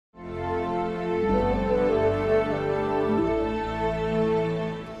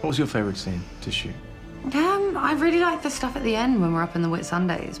was your favourite scene to shoot? I really liked the stuff at the end when we're up in the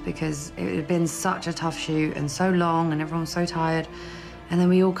Whitsundays because it had been such a tough shoot and so long and everyone was so tired. And then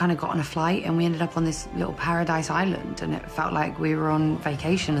we all kind of got on a flight and we ended up on this little paradise island and it felt like we were on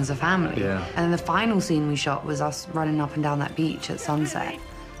vacation as a family. Yeah. And then the final scene we shot was us running up and down that beach at sunset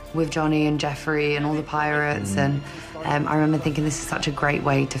with Johnny and Jeffrey and all the pirates. And I remember thinking this is such a great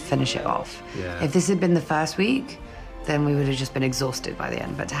way to finish it off. Yeah. If this had been the first week, then we would have just been exhausted by the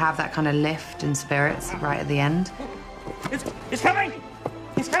end. But to have that kind of lift and spirits right at the end. It's coming!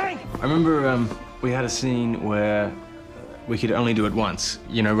 It's coming! I remember we had a scene where we could only do it once,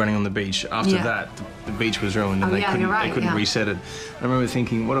 you know, running on the beach. After that, the beach was ruined and they couldn't reset it. I remember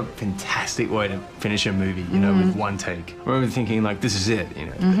thinking, what a fantastic way to finish a movie, you know, with one take. I remember thinking, like, this is it, you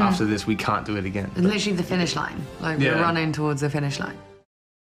know. After this, we can't do it again. Literally the finish line. Like, we're running towards the finish line.